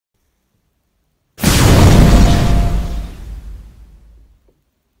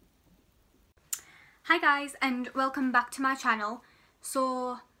Hi guys, and welcome back to my channel.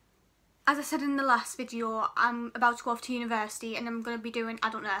 So as I said in the last video, I'm about to go off to university and I'm going to be doing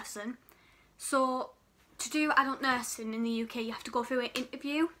adult nursing. So to do adult nursing in the UK you have to go through an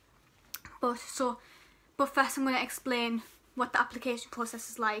interview, but first I'm going to explain what the application process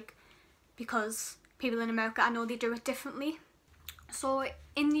is like, because people in America, I know they do it differently. So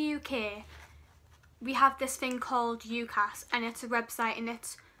in the UK we have this thing called UCAS, and it's a website, and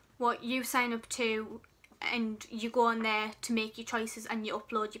it's what you sign up to, and you go on there to make your choices and you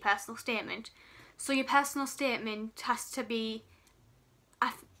upload your personal statement. So your personal statement has to be,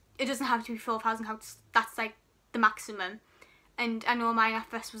 it doesn't have to be 4,000 characters, that's like the maximum. And I know mine at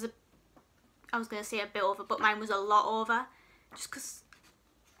first was I was going to say a bit over, but mine was a lot over, just because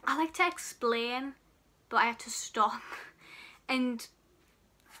I like to explain, but I had to stop. And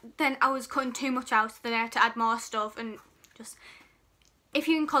then I was cutting too much out, then I had to add more stuff. And just, if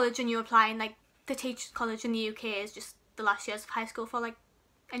you're in college and you're applying, like the teachers' college in the UK is just the last years of high school for like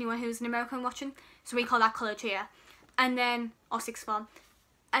anyone who's an American watching, so we call that college here. And then, or sixth form,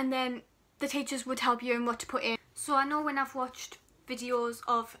 and then the teachers would help you in what to put in. So I know when I've watched videos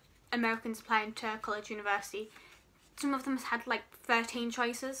of Americans applying to college, university, some of them had like 13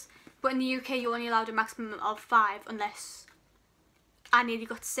 choices, but in the UK you're only allowed a maximum of 5, unless I nearly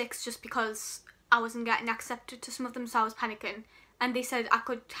got 6 just because I wasn't getting accepted to some of them, so I was panicking. And they said I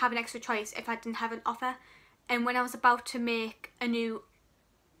could have an extra choice if I didn't have an offer. And when I was about to make a new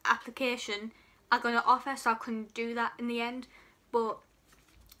application, I got an offer, so I couldn't do that in the end. But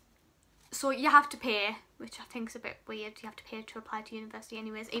so you have to pay, which I think is a bit weird. You have to pay to apply to university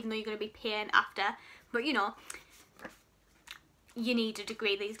anyways, even though you're going to be paying after. But you know, you need a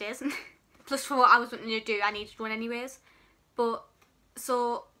degree these days. Plus for what I was wanting to do, I needed one anyways. But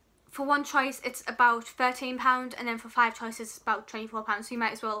so for one choice it's about £13, and then for 5 choices it's about £24, so you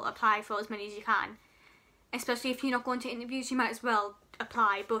might as well apply for as many as you can. Especially if you're not going to interviews, you might as well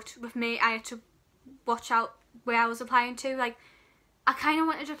apply. But with me, I had to watch out where I was applying to. Like, I kind of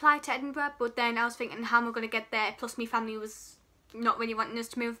wanted to apply to Edinburgh, but then I was thinking, how am I going to get there? Plus my family was not really wanting us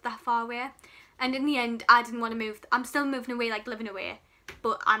to move that far away. And in the end, I didn't want to move. I'm still moving away, like living away,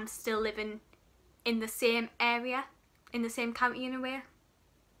 but I'm still living in the same area, in the same county in a way,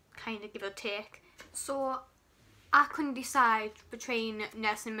 kind of give or take. So I couldn't decide between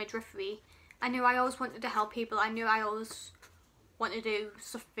nursing and midwifery. I knew I always wanted to help people. I knew I always wanted to do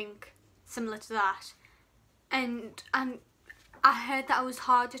something similar to that. And I heard that it was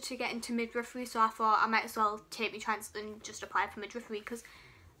harder to get into midwifery, so I thought I might as well take my chance and just apply for midwifery, because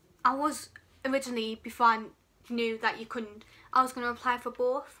I was originally, before I knew that you couldn't, I was going to apply for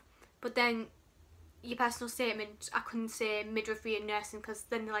both, but then your personal statement, I couldn't say midwifery and nursing, because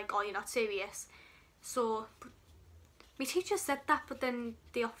then they're like, oh, you're not serious. So my teacher said that, but then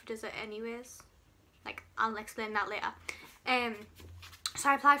they offered us it anyways. Like, I'll explain that later.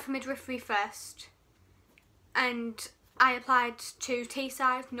 So I applied for midwifery first, and I applied to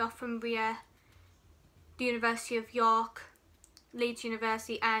Teesside, Northumbria, the University of York, Leeds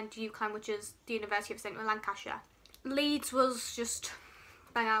University, and UCLan, which is the University of Central Lancashire. Leeds was just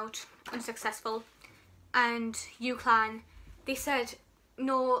bang out, unsuccessful. And UCLan, they said,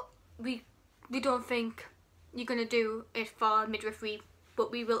 no, we don't think you're going to do it for midwifery,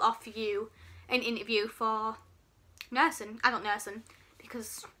 but we will offer you an interview for nursing, adult nursing,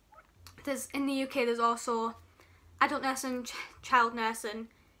 because there's, in the UK there's also adult nursing, child nursing,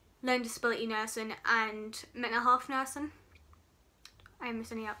 learning disability nursing, and mental health nursing. I'm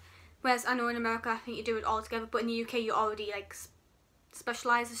missing out. Whereas I know in America I think you do it all together, but in the UK you already like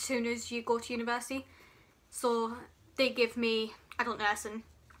specialise as soon as you go to university. So they give me adult nursing,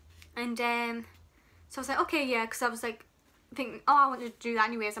 and so I was like, okay, yeah, because I was like thinking, oh, I wanted to do that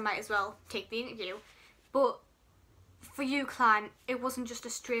anyways, I might as well take the interview. But for UCLan, it wasn't just a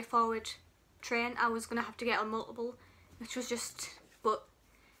straightforward train. I was going to have to get on multiple, which was just, but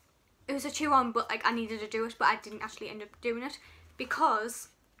it was a 2-1, but like I needed to do it, but I didn't actually end up doing it, because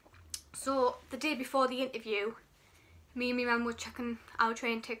so the day before the interview, me and my mum were checking our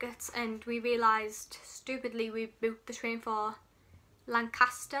train tickets, and we realised stupidly we booked the train for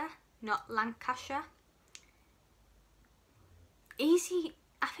Lancaster, not Lancashire. Easy,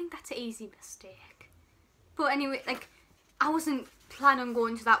 I think that's an easy mistake. But anyway, like, I wasn't planning on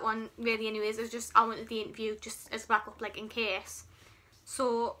going to that one really anyways. It was just, I wanted the interview just as backup, like in case.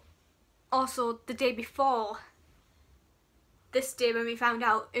 So also the day before this day, when we found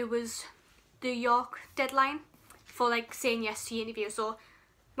out, it was the York deadline for like saying yes to your interview. So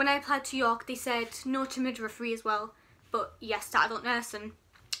when I applied to York, they said no to midwifery as well, but yes to adult nursing.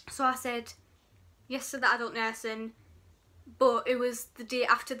 So I said yes to the adult nursing, but it was the day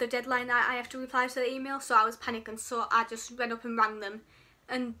after the deadline that I have to reply to the email, so I was panicking, so I just went up and rang them.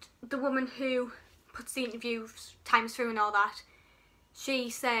 And the woman who puts the interview times through and all that, she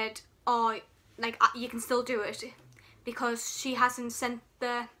said, oh, like, you can still do it, because she hasn't sent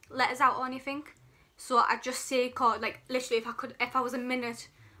the letters out or anything. So I just say, like, literally, if I was a minute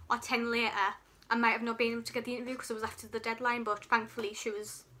or 10 later, I might have not been able to get the interview because it was after the deadline, but thankfully she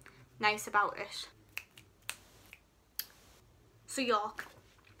was nice about it. So York.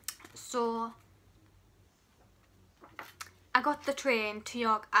 So I got the train to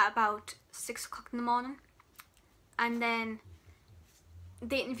York at about 6 o'clock in the morning, and then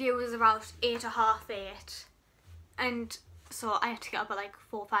the interview was about 8 or half 8, and so I had to get up at like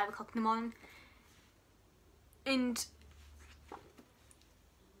 4 or 5 o'clock in the morning. And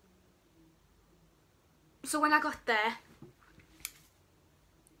so when I got there,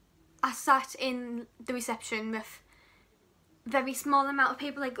 I sat in the reception with a very small amount of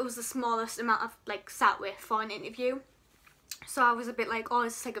people. Like, it was the smallest amount I've like sat with for an interview. So I was a bit like, oh,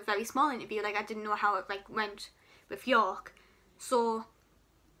 it's like a very small interview. Like, I didn't know how it like went with York. So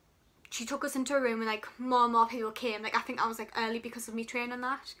she took us into a room and like more and more people came. Like, I think I was like early because of me training and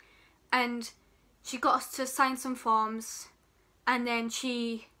that. And she got us to sign some forms, and then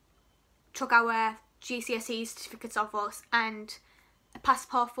she took our GCSE certificates of us and a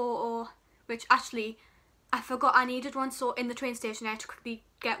passport photo, which actually I forgot I needed one, so in the train station I had to quickly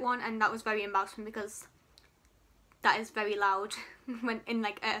get one, and that was very embarrassing because that is very loud when in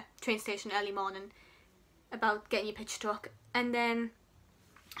like a train station early morning about getting your picture took. And then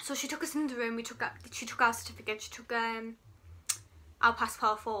so she took us into the room, she took our certificate, she took our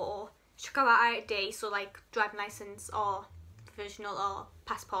passport photo, she took our ID, so like driving licence or provisional or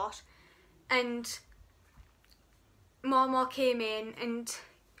passport, and more came in, and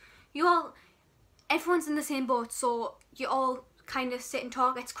everyone's in the same boat, so you all kind of sit and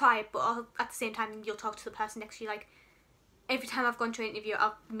talk. It's quiet, but all, at the same time you'll talk to the person next to you. Like, every time I've gone to an interview,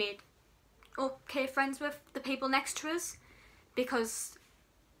 I've made okay friends with the people next to us, because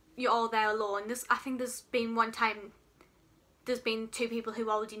you're all there alone. I think there's been one time there's been 2 people who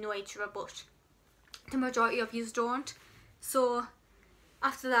already know each other, but the majority of yous don't. So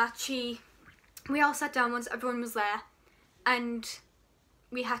after that, we all sat down once everyone was there, and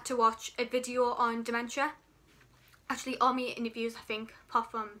we had to watch a video on dementia. Actually, all my interviews, I think, apart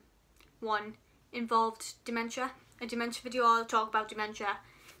from one, involved dementia. A dementia video. I'll talk about dementia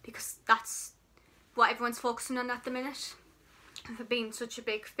because that's what everyone's focusing on at the minute, for being such a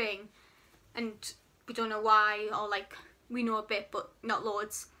big thing, and we don't know why, or like we know a bit but not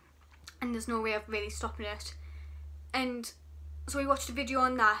loads, and there's no way of really stopping it. And so we watched a video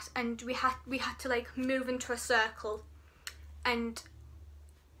on that, and we had to like move into a circle, and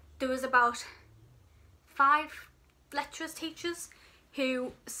there was about 5 lecturers, teachers,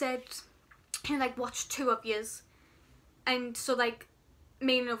 who like watched 2 of yous, and so like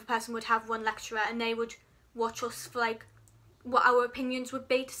me and another person would have one lecturer, and they would watch us for like what our opinions would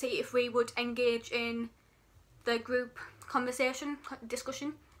be, to see if we would engage in the group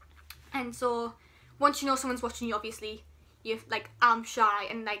discussion. And so once you know someone's watching you, obviously I'm shy,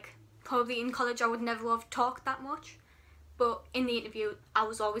 and like probably in college I would never have talked that much, but in the interview I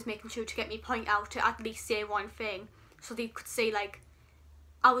was always making sure to get me point out, to at least say one thing, so they could see like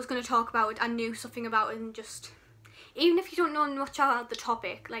I was going to talk about it, I knew something about it, and just, even if you don't know much about the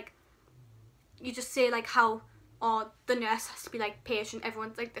topic, like you just say like how, or the nurse has to be like patient,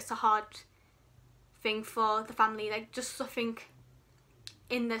 everyone's like, it's a hard thing for the family, like just something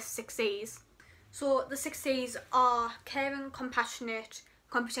in the 6 C's. So the 6 C's are caring, compassionate,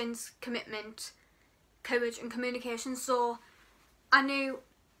 competence, commitment, courage and communication. So I knew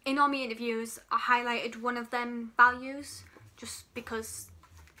in all my interviews I highlighted one of them values, just because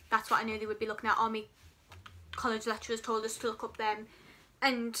that's what I knew they would be looking at. All my college lecturers told us to look up them,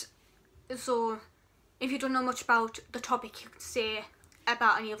 and so if you don't know much about the topic, you could say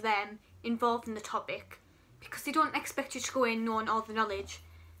about any of them involved in the topic, because they don't expect you to go in knowing all the knowledge.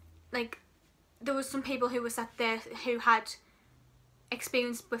 Like, there was some people who were sat there who had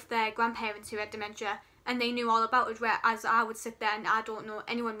experience with their grandparents who had dementia, and they knew all about it, whereas I would sit there and I don't know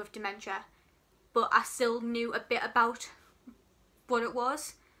anyone with dementia, but I still knew a bit about what it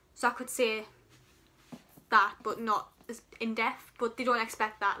was, so I could say that, but not as in depth. But they don't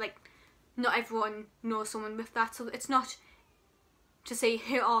expect that, like not everyone knows someone with that, so it's not to say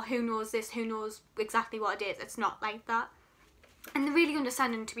who knows this, who knows exactly what it is. It's not like that, and they're really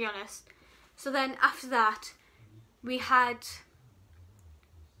understanding, to be honest. So then after that we had,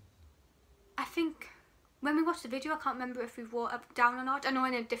 I think when we watched the video, I can't remember if we wrote it down or not. I know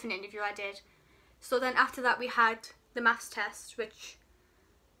in a different interview I did. So then after that we had the maths test, which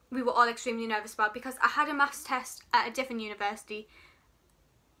we were all extremely nervous about, because I had a maths test at a different university.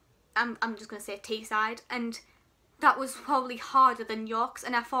 I'm just going to say Teesside, and that was probably harder than York's,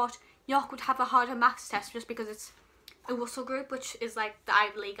 and I thought York would have a harder maths test just because it's a Russell group, which is like the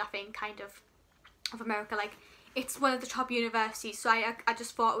Ivy League, I think, kind of America. Like, it's one of the top universities, so I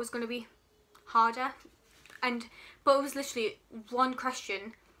just thought it was going to be harder. But it was literally one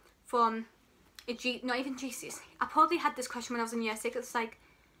question from not even GCSE. I probably had this question when I was in year 6. It's like,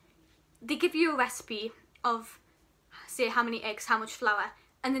 they give you a recipe of, say, how many eggs, how much flour,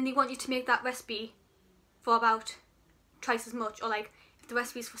 and then they want you to make that recipe for about twice as much, or like, if the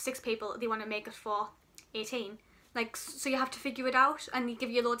recipe is for 6 people, they want to make it for 18. Like, so you have to figure it out, and they give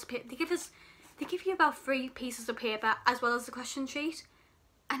you loads of paper. They give you about 3 pieces of paper as well as the question sheet,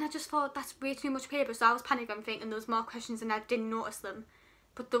 and I just thought that's way too much paper, so I was panicking thinking there was more questions and I didn't notice them,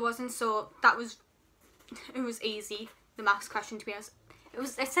 but there wasn't. So it was easy, the maths question, to be honest.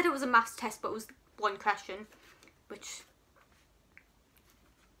 I said it was a maths test, but it was one question, which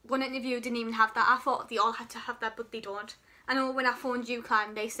one interview didn't even have that. I thought they all had to have that, but they don't. I know when I phoned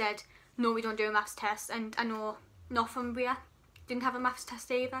UCLan, they said, no, we don't do a maths test, and I know Northumbria didn't have a maths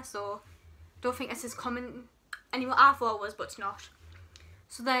test either, so I don't think this is common anymore. I thought it was, but it's not.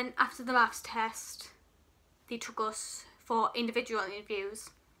 So then, after the maths test, they took us for individual interviews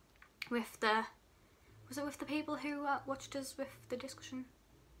with the, was it with the people who watched us with the discussion?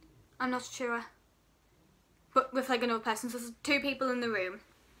 I'm not sure. But with like another person, so there's 2 people in the room.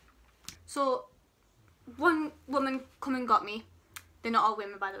 So one woman come and got me. They're not all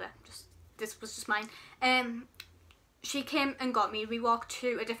women, by the way. This was just mine. She came and got me. We walked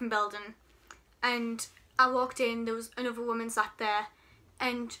to a different building, and I walked in. There was another woman sat there,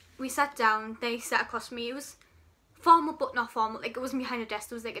 and we sat down. They sat across from me. It was formal, but not formal. Like, it wasn't behind a desk.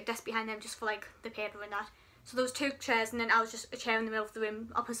 There was like a desk behind them just for like the paper and that. So there was 2 chairs, and then I was just a chair in the middle of the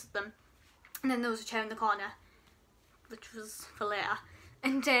room opposite them, and then there was a chair in the corner, which was for later.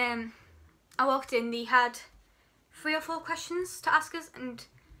 And I walked in. They had 3 or 4 questions to ask us, and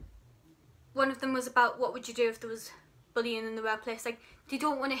one of them was about what would you do if there was bullying in the workplace. Like, they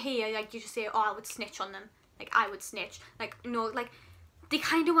don't want to hear like you just say, oh, I would snitch on them. Like, I would snitch. Like, no, like, they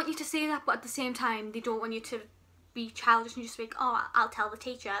kind of want you to say that, but at the same time they don't want you to be childish and just be like, oh, I'll tell the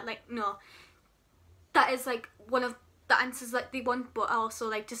teacher. Like, no, that is like one of the answers that they want, but also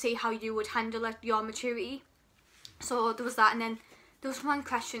like to see how you would handle like your maturity. So there was that, and then there was one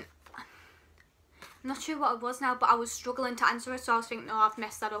question, I'm not sure what it was now, but I was struggling to answer it, so I was thinking, oh, I've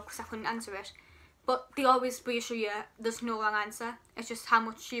messed that up because I couldn't answer it. But they always reassure you there's no wrong answer, it's just how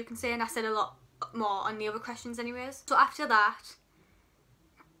much you can say, and I said a lot more on the other questions anyways. So after that,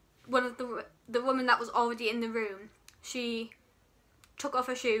 one of the woman that was already in the room, she took off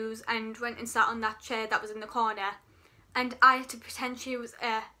her shoes and went and sat on that chair that was in the corner, and I had to pretend she was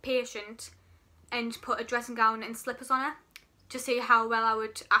a patient and put a dressing gown and slippers on her to see how well I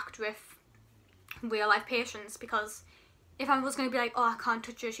would act with real life patients, because if I was going to be like, oh, I can't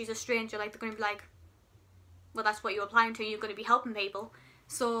touch her, she's a stranger, like, they're going to be like, well, that's what you're applying to, you're going to be helping people.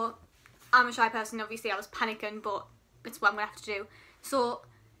 So I'm a shy person, obviously I was panicking, but it's what I'm going to have to do. So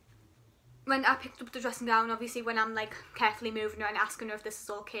when I picked up the dressing gown, obviously when I'm like carefully moving her and asking her if this is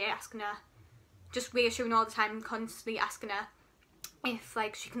okay, asking her, just reassuring all the time, constantly asking her if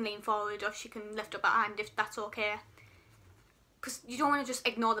like she can lean forward or if she can lift up her hand, if that's okay. Because you don't want to just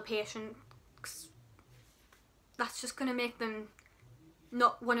ignore the patient, because that's just going to make them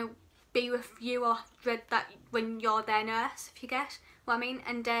not want to be with you or dread that when you're their nurse, if you get what I mean.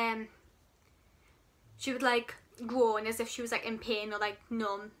 And she would like groan as if she was like in pain or like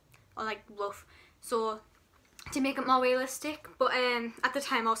numb or like rough, so to make it more realistic. But at the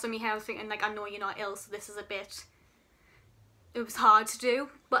time also me I was thinking like, I know you're not ill, so this is a bit, it was hard to do.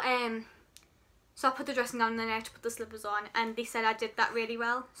 But so I put the dressing gown and then I had to put the slippers on, and they said I did that really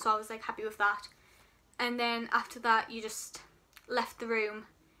well, so I was like happy with that. And then after that you just left the room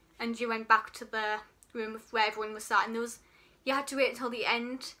and you went back to the room where everyone was sat, and you had to wait until the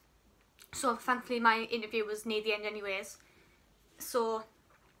end. So thankfully my interview was near the end anyways, so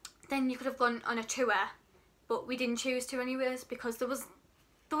then you could have gone on a tour, but we didn't choose to anyways because there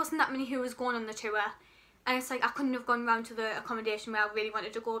wasn't that many who was going on the tour, and it's like I couldn't have gone round to the accommodation where I really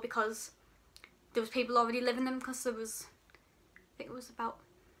wanted to go because there was people already living them, because there was, I think it was about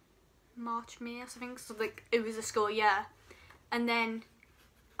March, May or something, so like it was a school year. And then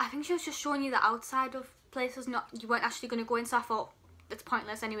I think she was just showing you the outside of places, you weren't actually going to go in, so I thought it's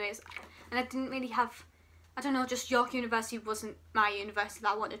pointless anyways. And I didn't really have, I don't know, just York University wasn't my university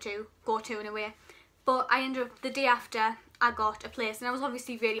that I wanted to go to in a way. But I ended up, the day after, I got a place, and I was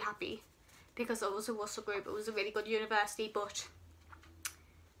obviously really happy because it was a Russell Group. It was a really good university, but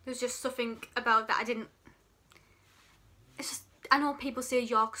there's just something about that I didn't. It's just, I know people say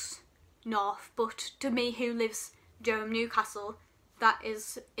York's north, but to me, who lives Durham, Newcastle, that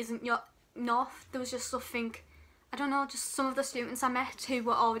isn't York north. There was just something, I don't know, just some of the students I met who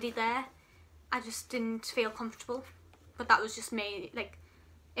were already there, I just didn't feel comfortable. But that was just me. Like,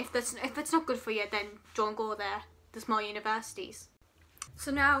 if it's not good for you, then don't go there. There's more universities.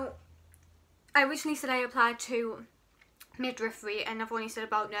 So now, I originally said I applied to midwifery, and I've only said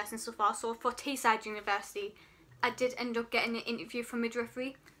about nursing so far. So for Teesside University, I did end up getting an interview for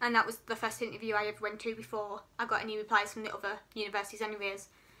midwifery, and that was the first interview I ever went to before I got any replies from the other universities anyways.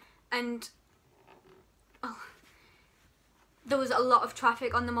 And there was a lot of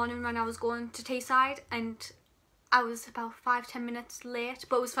traffic on the morning when I was going to Teesside, and I was about 5-10 minutes late,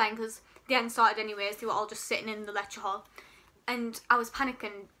 but it was fine because they hadn't started anyways. They were all just sitting in the lecture hall, and I was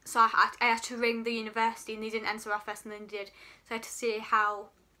panicking, so I had to ring the university, and they didn't answer at first, and then they did. So I had to say how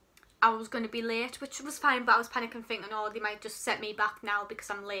I was going to be late, which was fine, but I was panicking thinking, oh, they might just set me back now because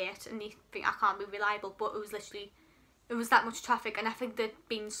I'm late, and they think I can't be reliable. But it was literally, it was that much traffic, and I think there'd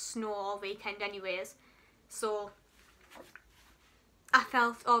been snow all weekend anyways, so I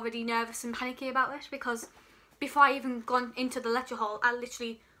felt already nervous and panicky about it, because before I even gone into the lecture hall, I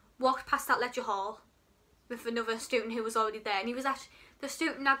literally walked past that lecture hall with another student who was already there, and he was actually, the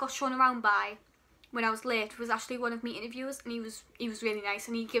student I got shown around by when I was late was actually one of my interviewers, and he was really nice,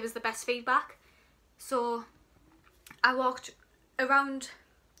 and he gave us the best feedback. So I walked around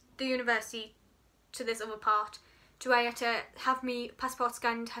the university to this other part, to where I had to have my passport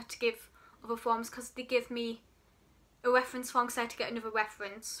scanned, had to give other forms, because they give me a reference form, because I had to get another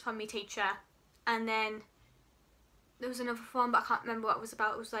reference from my teacher, and then there was another form, but I can't remember what it was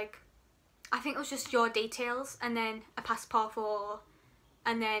about. It was like, I think it was just your details, and then a passport photo,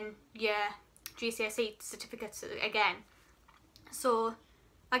 and then your GCSE certificates again. So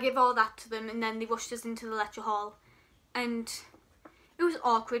I gave all that to them, and then they rushed us into the lecture hall, and it was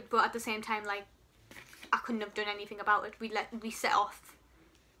awkward, but at the same time, like, I couldn't have done anything about it. We set off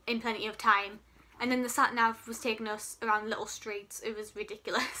in plenty of time, and then the sat nav was taking us around little streets. It was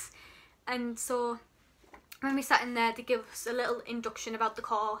ridiculous. And so when we sat in there, they gave us a little induction about the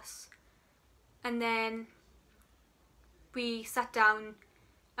course, and then we sat down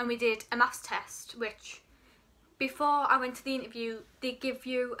and we did a maths test, which before I went to the interview, they give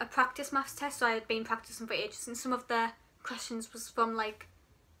you a practice maths test. So I had been practicing for ages, and some of the questions was from like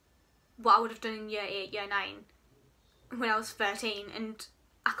what I would have done in year 8, year 9 when I was 13, and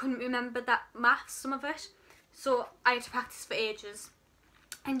I couldn't remember that maths, some of it, so I had to practice for ages,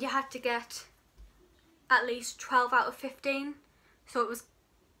 and you had to get at least 12 out of 15, so it was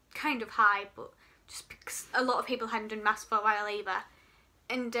kind of high, but just because a lot of people hadn't done maths for a while either.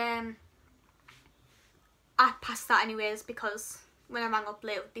 And I passed that anyways, because when I rang up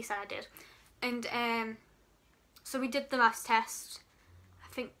later they said I did. And so we did the maths test. I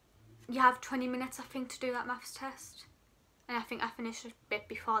think you have 20 minutes, I think, to do that maths test, and I think I finished a bit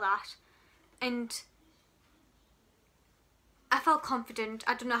before that, and I felt confident.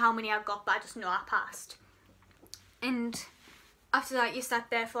 I don't know how many I got, but I just know I passed. And after that you sat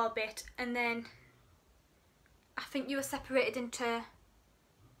there for a bit, and then I think you were separated into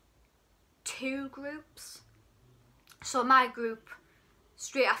 2 groups. So my group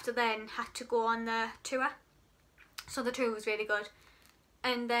straight after then had to go on the tour, so the tour was really good.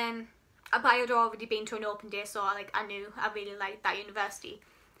 And then, but I had already been to an open day, so I knew I really liked that university.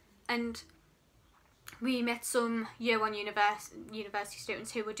 And we met some year 1 university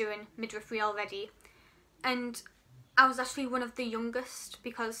students who were doing midwifery already, and I was actually one of the youngest,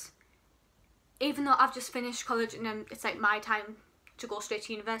 because even though I've just finished college and it's like my time to go straight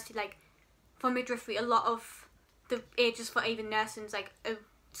to university, like for midwifery, a lot of the ages for even nursing, like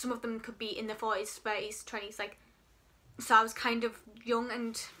some of them could be in their 40s, 30s, 20s, like, so I was kind of young,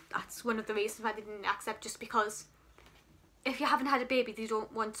 and that's one of the reasons why they didn't accept, just because if you haven't had a baby, they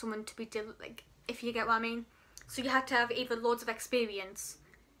don't want someone to be like, if you get what I mean. So you had to have either loads of experience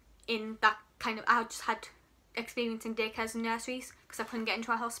in that kind of, I just had experience in daycares and nurseries because I couldn't get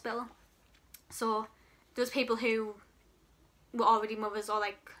into a hospital. So there was people who were already mothers or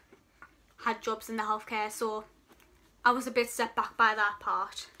like had jobs in the healthcare, so I was a bit set back by that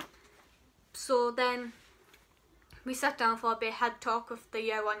part. So then we sat down for a bit, had talk with the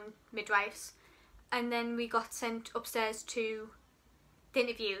year 1 midwives, and then we got sent upstairs to the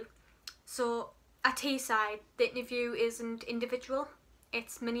interview. So at Teesside, the interview isn't individual,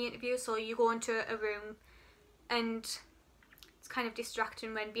 it's mini interview, so you go into a room, and it's kind of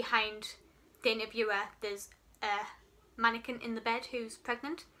distracting when behind the interviewer there's a mannequin in the bed who's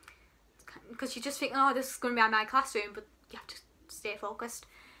pregnant. because you just think, oh, this is going to be my classroom, but you have to stay focused.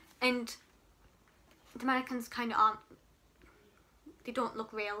 And the mannequins kind of aren't, they don't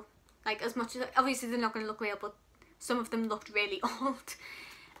look real, like as much as, obviously they're not going to look real, but some of them looked really old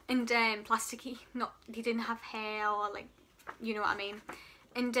and plasticky. Not, they didn't have hair, or like, you know what I mean.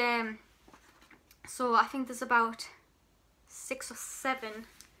 And so I think there's about 6 or 7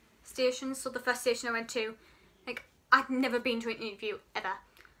 stations. So the first station I went to, like, I'd never been to an interview ever,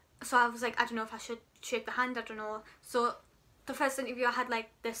 so I was like, I don't know if I should shake the hand, I don't know. So the first interview I had like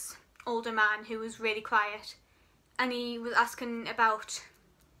this older man who was really quiet, and he was asking about,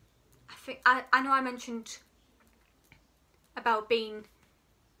 I know I mentioned about being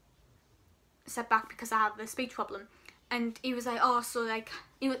set back because I have a speech problem, and he was like, oh, so like,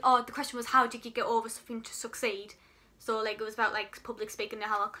 the question was, how did you get over something to succeed? So like, it was about like public speaking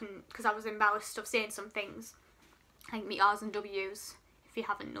and how I couldn't, because I was embarrassed of saying some things, like me R's and W's, if you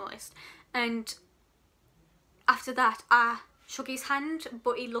haven't noticed. And after that I shook his hand,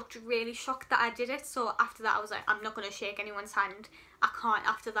 but he looked really shocked that I did it. So after that I was like, I'm not going to shake anyone's hand, I can't.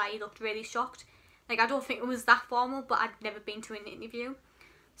 After that he looked really shocked. Like, I don't think it was that formal, but I'd never been to an interview.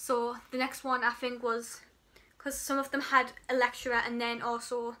 So the next one I think was, because some of them had a lecturer and then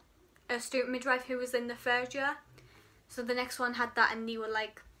also a student midwife who was in the 3rd year. So the next one had that, and they were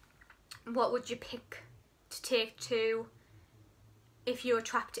like, what would you pick to take to if you were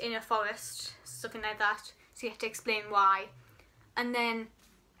trapped in a forest, something like that. So you had to explain why. And then,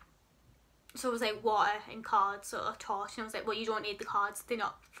 so it was like water and cards or a torch, and I was like, well, you don't need the cards, they're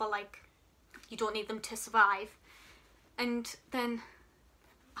not for like, you don't need them to survive. And then,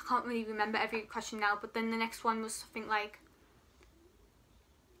 I can't really remember every question now, but then the next one was something like,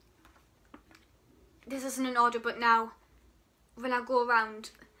 this isn't an order, but now when I go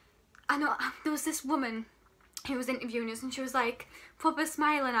around, I know there was this woman who was interviewing us, and she was like proper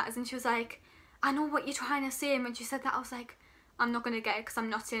smiling at us, and she was like, I know what you're trying to say. And when she said that, I was like, I'm not going to get it because I'm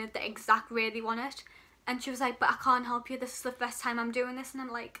not saying it the exact way they want it. And she was like, but I can't help you, this is the first time I'm doing this. And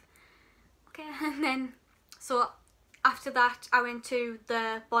I'm like, okay. And then, so after that I went to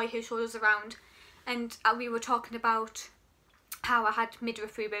the boy who showed us around, and we were talking about how I had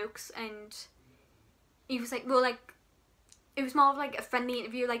midwifery books, and he was like, well, like, it was more of like a friendly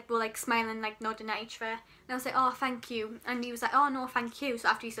interview, like we're like smiling, like nodding at each other, and I was like, oh, thank you. And he was like, oh no, thank you. So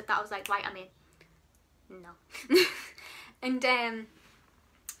after he said that, I was like, right, I'm in. No. And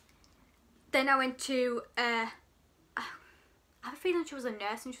then I went to I have a feeling she was a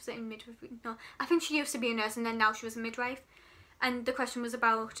nurse and she was in midwifery. No, I think she used to be a nurse and then now she was a midwife. And the question was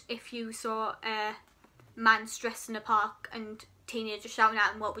about, if you saw a man stressed in a park and teenagers shouting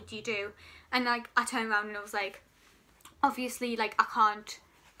at him, what would you do? And like, I turned around and I was like, obviously, like, I can't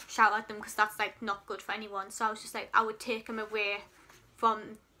shout at them because that's like not good for anyone. So I was just like, I would take him away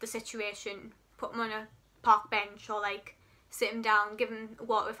from the situation, put him on a park bench, or like sit him down, give him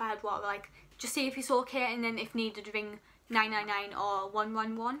water if I had water, like just see if he's okay, and then if needed ring 999 or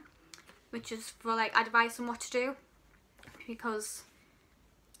 111, which is for like advice on what to do, because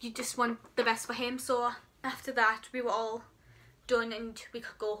you just want the best for him. So after that we were all done and we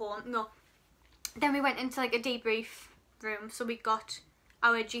could go home. No, then we went into like a debrief room, so we got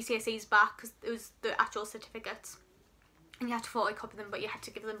our GCSEs back because it was the actual certificates, and you had to photocopy them, but you had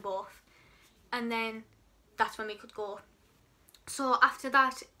to give them both, and then that's when we could go. So after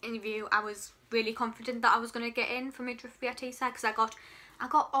that interview I was really confident that I was going to get in for midwifery at TSA, because I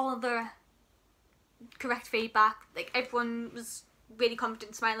got all the correct feedback. Like, everyone was really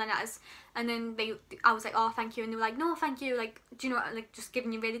confident, smiling at us, and then I was like, oh, thank you, and they were like, no, thank you, like, do you know what, like, just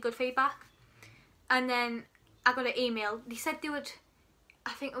giving you really good feedback. And then I got an email. They said they would,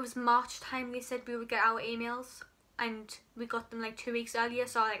 I think it was March time, they said we would get our emails, and we got them like 2 weeks earlier,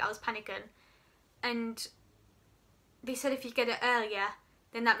 so like I was panicking. And they said if you get it earlier,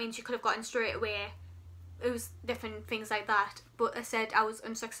 then that means you could have gotten straight away. It was different things like that, but I said I was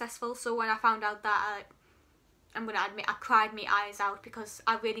unsuccessful. So when I found out that, I'm going to admit, I cried my eyes out because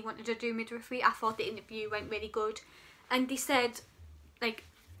I really wanted to do midwifery. I thought the interview went really good, and they said, like,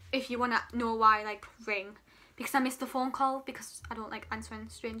 if you want to know why, like, ring, because I missed the phone call because I don't like answering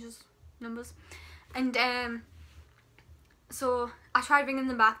strangers' numbers. And so I tried ringing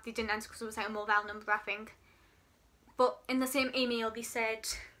them back, they didn't answer because it was like a mobile number, I think. But in the same email they said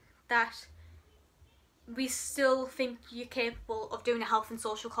that we still think you're capable of doing a health and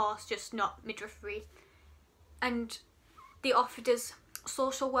social course, just not midwifery. And they offered us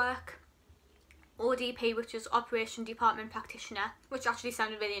social work, ODP, which is Operation Department Practitioner, which actually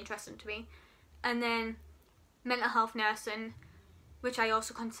sounded really interesting to me, and then mental health nursing, which I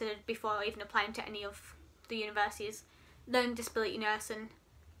also considered before even applying to any of the universities, learning disability nursing,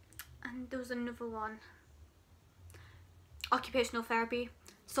 and there was another one, occupational therapy.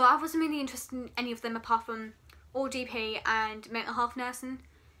 So I wasn't really interested in any of them apart from ODP and mental health nursing,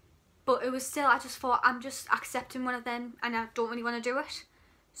 but it was still, I just thought, I'm just accepting one of them and I don't really want to do it.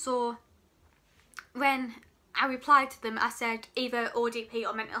 So when I replied to them, I said either ODP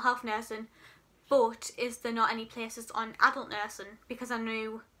or mental health nursing, but is there not any places on adult nursing, because I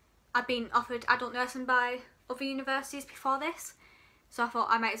knew I'd been offered adult nursing by other universities before this, so I thought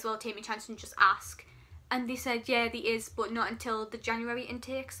I might as well take my chance and just ask. And they said yeah, there is, but not until the January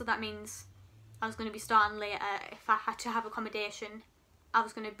intake, so that means I was going to be starting later. If I had to have accommodation, I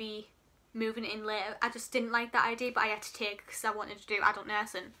was going to be moving in later. I just didn't like that idea, but I had to take because I wanted to do adult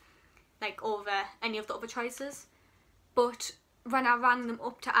nursing, like, over any of the other choices. But when I rang them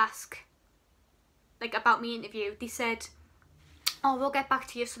up to ask, like, about my interview, they said, oh, we'll get back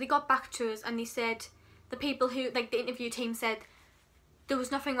to you. So they got back to us and they said, the people who, like, the interview team said there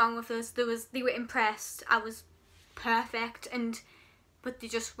was nothing wrong with us, they were impressed, I was perfect, but they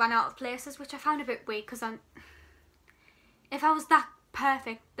just ran out of places, which I found a bit weird, because if I was that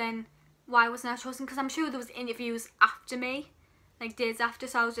perfect, then why wasn't I chosen? Because I'm sure there was interviews after me, like days after,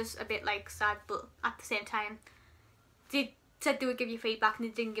 so I was just a bit like sad, but at the same time they said they would give you feedback and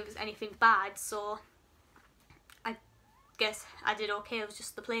they didn't give us anything bad, so I guess I did okay. It was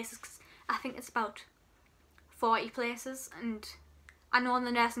just the places, because I think it's about 40 places, and I know on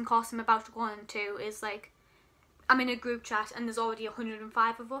the nursing course I'm about to go on to is like, I'm in a group chat and there's already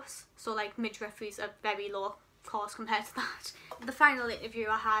 105 of us, so like midwifery is a very low course compared to that. The final interview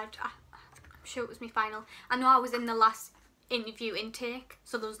I had, I'm sure it was my final, I know I was in the last interview intake,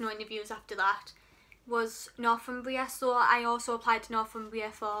 so there was no interviews after that, was Northumbria. So I also applied to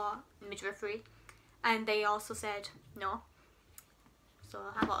Northumbria for midwifery and they also said no, so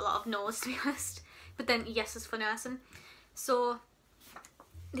I got a lot of no's, to be honest, but then yeses for nursing. So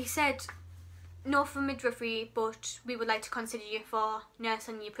they said no for midwifery, but we would like to consider you for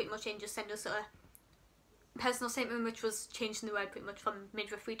nursing. You pretty much just send us a personal statement, which was changing the word pretty much from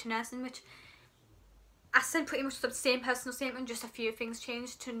midwifery to nursing, which I sent pretty much the same personal statement, just a few things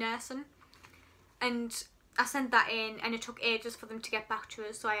changed to nursing. And I sent that in and it took ages for them to get back to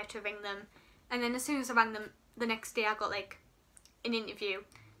us, so I had to ring them. And then as soon as I rang them the next day, I got like an interview.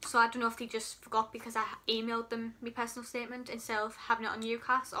 So I don't know if they just forgot because I emailed them my personal statement instead of having it on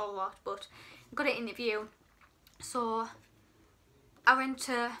UCAS or what, but I got an interview. So I went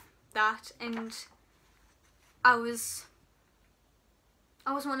to that and I was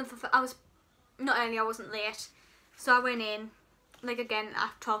one of the, I was not early, I wasn't late. So I went in, like, again, I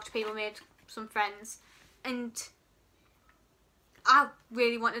talked to people, made some friends, and I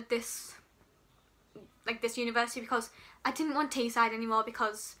really wanted this, like, this university, because I didn't want Teesside anymore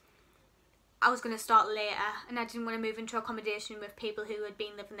because I was going to start later and I didn't want to move into accommodation with people who had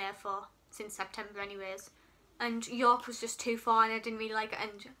been living there since September anyways. And York was just too far and I didn't really like it,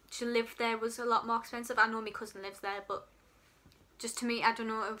 and to live there was a lot more expensive. I know my cousin lives there, but just to me, I don't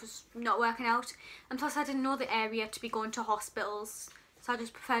know, it was not working out. And plus I didn't know the area to be going to hospitals, so I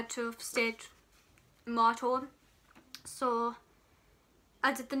just preferred to have stayed more at home. So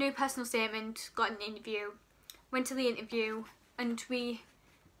I did the new personal statement, got an interview, went to the interview, and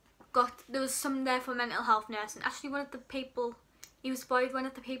there was some there for mental health nursing. Actually, one of the people, he was boy, one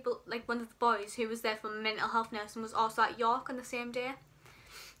of the boys who was there for mental health nursing was also at York on the same day.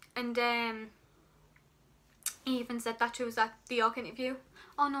 And he even said that he was at the York interview.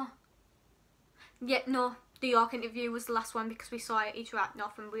 Oh no. Yeah, no, the York interview was the last one because we saw each other at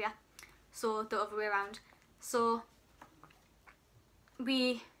Northumbria. So the other way around. So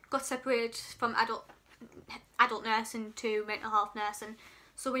we got separated from adult nursing to mental health nursing.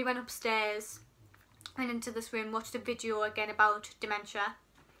 So we went upstairs, went into this room, watched a video again about dementia,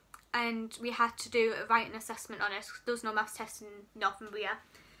 and we had to do a writing assessment on it. There was no maths test in Northumbria,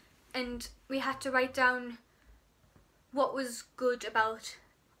 and we had to write down what was good about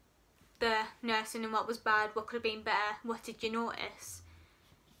the nursing and what was bad, what could have been better, what did you notice.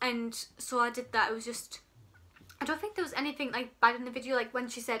 And so I did that. It was just, I don't think there was anything like bad in the video. Like when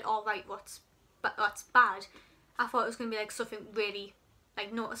she said, "Oh right, what's bad," I thought it was going to be like something really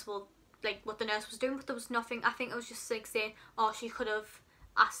like noticeable, like what the nurse was doing, but there was nothing. I think it was just like saying, oh, she could have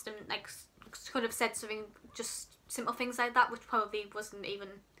asked him, like could have said something, just simple things like that, which probably wasn't even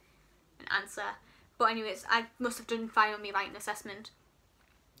an answer. But anyways, I must have done fine on my writing assessment,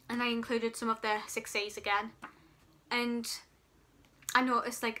 and I included some of the 6Cs again, and I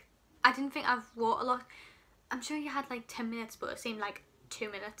noticed, like, I didn't think I wrote a lot. I'm sure you had like 10 minutes, but it seemed like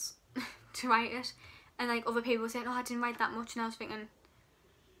 2 minutes to write it. And like other people were saying, oh, I didn't write that much, and I was thinking,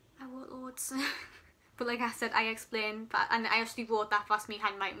 I wrote loads. But like I said, I explained that, and I actually wrote that fast. My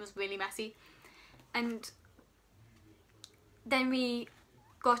handwriting was really messy. And then we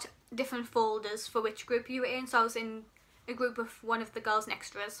got different folders for which group you were in. So I was in a group of one of the girls and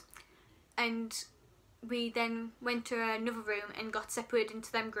extras, and we then went to another room and got separated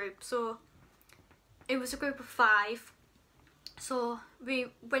into them groups. So it was a group of 5. So we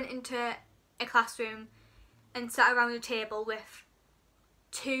went into a classroom and sat around a table with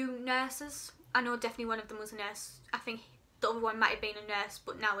 2 nurses. I know definitely one of them was a nurse. I think the other one might have been a nurse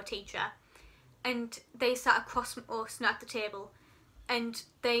but now a teacher. And they sat across from us, not at the table, and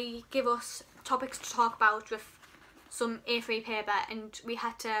they give us topics to talk about with some A3 paper, and we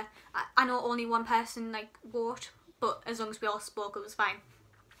had to, I know only one person like wrote, but as long as we all spoke it was fine.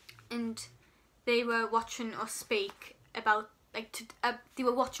 And they were watching us speak about, like, they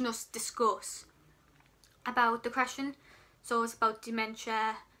were watching us discuss about the question. So it was about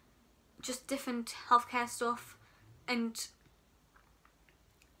dementia, just different healthcare stuff. And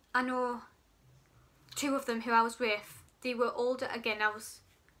I know 2 of them who I was with, they were older. Again, I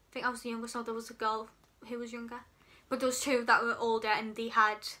think I was the youngest, so there was a girl who was younger. But there was 2 that were older, and they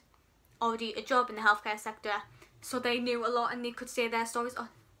had already a job in the healthcare sector, so they knew a lot and they could say their stories. Oh,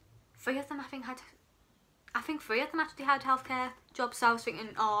 3 of them I think 3 of them actually had healthcare jobs. So I was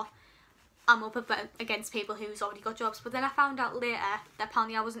thinking, oh, I'm up against people who's already got jobs. But then I found out later that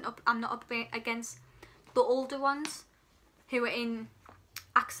apparently I'm not up against the older ones who were in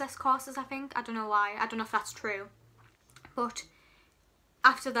access courses, I think. I don't know why. I don't know if that's true. But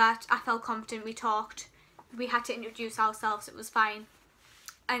after that, I felt confident. We talked. We had to introduce ourselves. It was fine.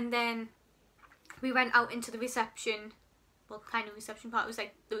 And then we went out into the reception. Well, kind of reception part. It was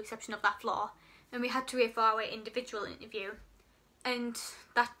like the reception of that floor. And we had to wait for our individual interview. And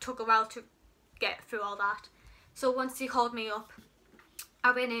that took a while to get through all that. So once he called me up,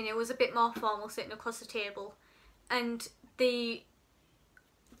 I went in. It was a bit more formal, sitting across the table. And it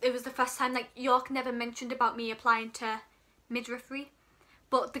was the first time, like, York never mentioned about me applying to midwifery.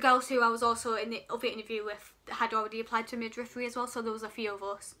 But the girls who I was also in the other interview with had already applied to midwifery as well, so there was a few of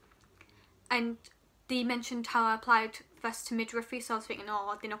us. And they mentioned how I applied first to midwifery, so I was thinking,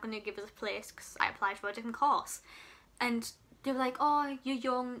 oh, they're not going to give us a place because I applied for a different course. And they were like, oh, you're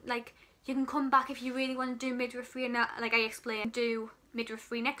young, like, you can come back if you really want to do midwifery. And like I explained, do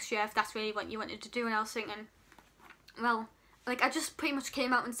midwifery next year if that's really what you wanted to do. And I was thinking, well, like, I just pretty much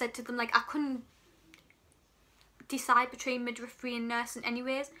came out and said to them, like, I couldn't decide between midwifery and nursing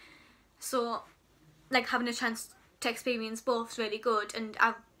anyways, so like having a chance to experience both is really good. And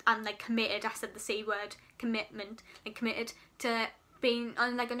I'm like committed. I said the C word, commitment, like committed to being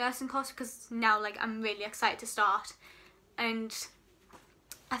on like a nursing course, because now like I'm really excited to start. And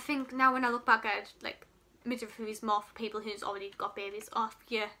I think now when I look back at it, like, midwifery is more for people who's already got babies, or if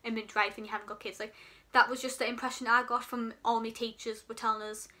you're a midwife and you haven't got kids. Like, that was just the impression I got from all my teachers were telling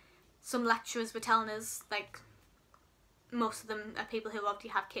us, some lecturers were telling us, like, most of them are people who already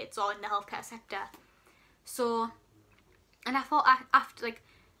have kids or in the healthcare sector. So, and I thought after, like,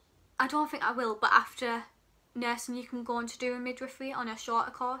 I don't think I will, but after nursing you can go on to do a midwifery on a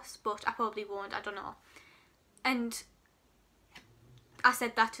shorter course, but I probably won't, I don't know. And I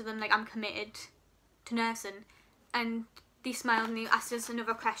said that to them, like, I'm committed to nursing, and they smiled and they asked us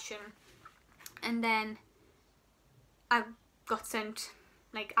another question, and then I got sent,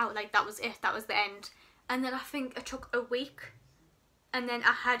 like, out, like, that was it, that was the end. And then I think it took a week, and then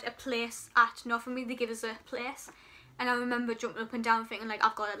I had a place at Northumbria. They give us a place, and I remember jumping up and down thinking, like,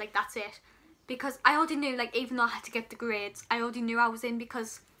 I've got it, like, that's it. Because I already knew, like, even though I had to get the grades, I already knew I was in,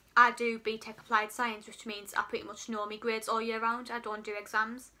 because I do BTEC Applied Science, which means I pretty much know my grades all year round. I don't do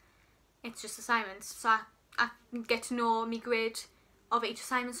exams, it's just assignments. So I get to know my grade of each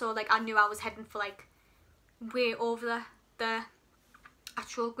assignment, so, like, I knew I was heading for, like, way over the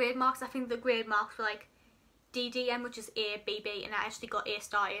actual grade marks. I think the grade marks were, like, DDM, which is A, B, B, and I actually got A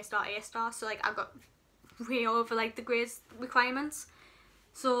star, A star, A star, so, like, I got way over, like, the grades requirements.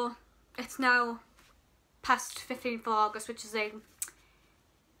 So it's now past 15th of August, which is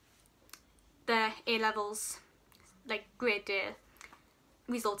the A-levels, like, grade day,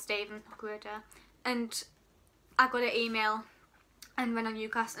 results day even, not grade day. And I got an email and went on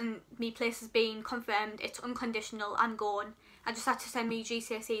UCAS, and my place has been confirmed, it's unconditional, I'm going. I just had to send me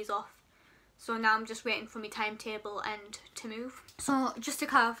GCSEs off. So now I'm just waiting for my timetable and to move. So just to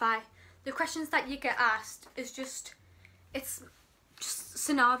clarify, the questions that you get asked is just, it's just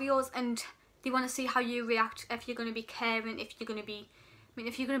scenarios, and they want to see how you react, if you're going to be caring, if you're going to be, I mean,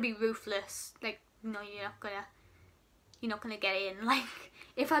 if you're going to be ruthless, like, no, you're not gonna get in. Like,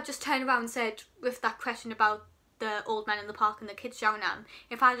 if I just turned around and said, with that question about the old man in the park and the kids shouting at him,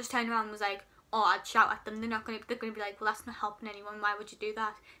 if I just turned around and was like, or I'd shout at them. They're gonna be like, well, that's not helping anyone. Why would you do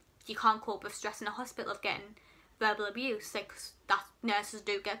that? You can't cope with stress in a hospital of getting verbal abuse. Like, that nurses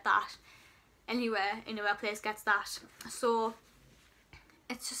do get that. Anywhere in a workplace gets that. So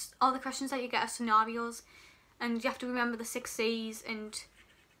it's just all the questions that you get are scenarios, and you have to remember the 6 C's and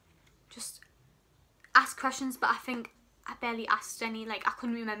just ask questions. But I think I barely asked any. Like, I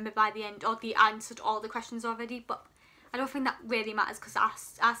couldn't remember by the end, or the answer to all the questions already. But I don't think that really matters, because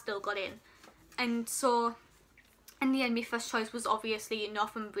I still got in. And so in the end, my first choice was obviously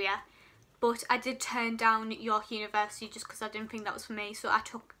Northumbria, but I did turn down York University just because I didn't think that was for me. So I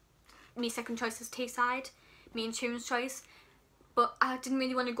took my second choice as Tayside, my insurance choice, but I didn't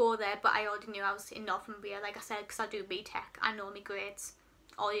really want to go there. But I already knew I was in Northumbria, like I said, because I do BTEC. I know my grades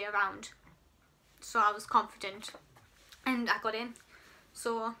all year round, so I was confident and I got in.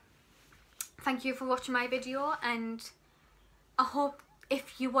 So thank you for watching my video, and I hope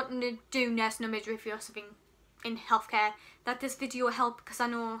if you want to do nursing or midwifery or something in healthcare, that this video will help, because I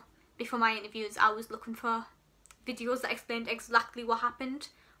know before my interviews I was looking for videos that explained exactly what happened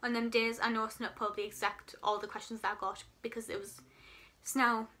on them days. I know it's not probably exact all the questions that I got, because it's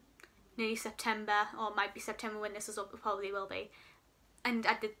now nearly September, or might be September when this is up, it probably will be, and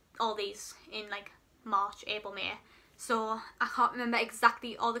I did all these in like March, April, May, so I can't remember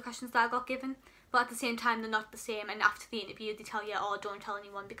exactly all the questions that I got given. But at the same time, they're not the same, and after the interview they tell you, oh, don't tell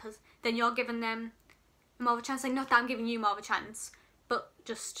anyone, because then you're giving them more of a chance. Like, not that I'm giving you more of a chance, but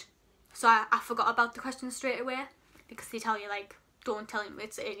just, so I forgot about the questions straight away, because they tell you, like, don't tell them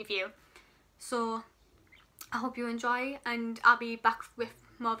it's an interview. So I hope you enjoy, and I'll be back with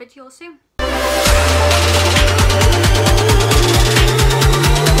more videos soon.